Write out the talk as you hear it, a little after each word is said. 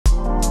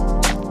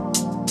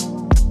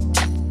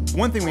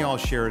One thing we all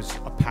share is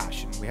a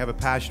passion. We have a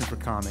passion for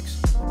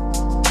comics.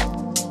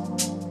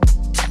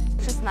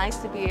 It's just nice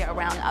to be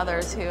around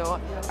others who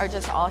are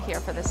just all here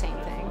for the same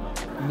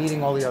thing.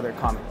 Meeting all the other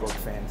comic book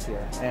fans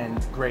here, and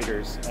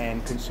graders,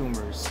 and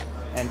consumers,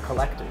 and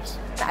collectors.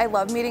 I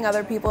love meeting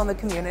other people in the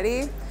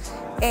community,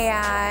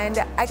 and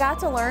I got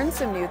to learn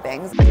some new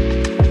things.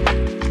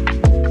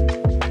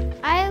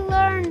 I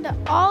learned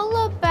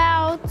all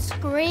about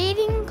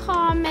grading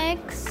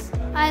comics.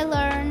 I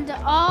learned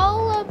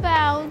all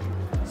about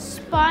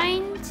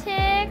spine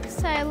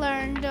ticks. I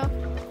learned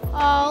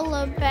all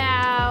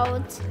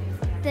about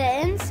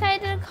the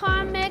inside of the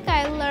comic.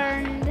 I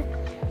learned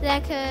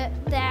that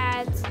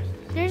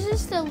there's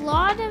just a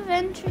lot of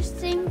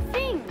interesting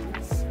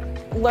things.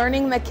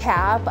 Learning the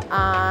cap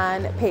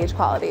on page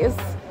qualities.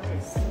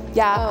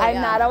 Yeah, I'm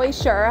not always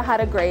sure how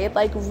to grade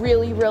like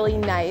really, really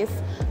nice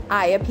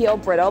eye appeal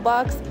brittle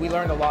books. We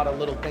learned a lot of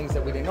little things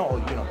that we didn't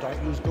know. You know,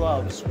 don't use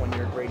gloves when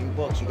you're grading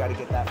books. You got to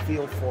get that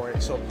feel for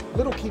it. So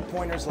little key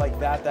pointers like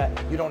that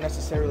you don't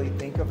necessarily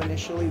think of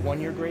initially when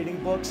you're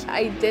grading books.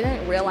 I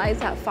didn't realize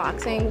that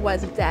foxing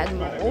was dead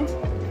mold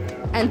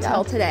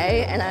until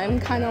today, and I'm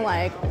kind of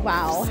like,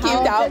 wow.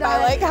 Skewed out by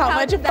like how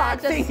much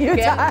foxing you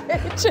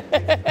touch.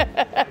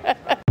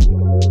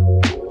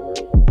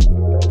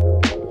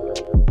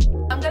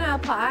 I'm gonna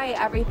apply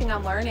everything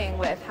I'm learning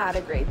with how to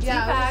grade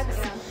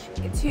defects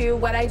to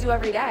what I do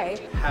every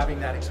day. Having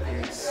that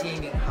experience,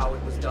 seeing it, how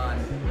it was done,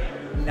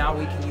 now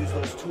we can use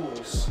those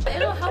tools.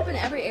 It'll help in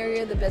every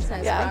area of the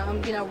business,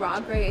 from raw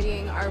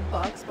grading our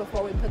books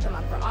before we put them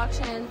up for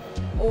auction,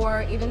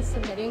 or even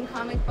submitting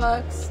comic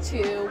books,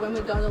 to when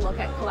we go to look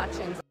at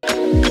collections.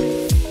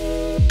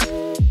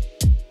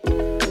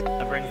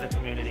 It brings the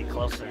community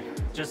closer.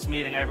 Just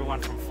meeting everyone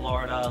from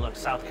Florida, like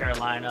South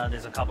Carolina,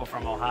 there's a couple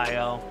from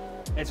Ohio.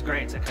 It's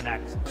great to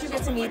connect. You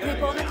get to meet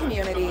people in the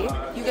community,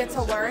 you get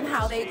to learn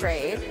how they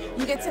grade,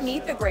 you get to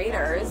meet the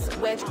graders,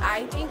 which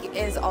I think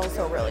is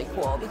also really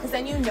cool, because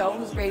then you know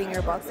who's grading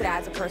your books. It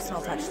adds a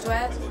personal touch to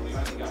it.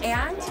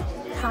 And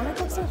comic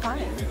books are fun.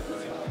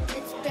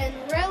 It's been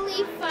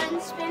really fun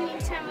spending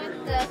time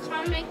with the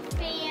comic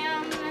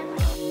fam.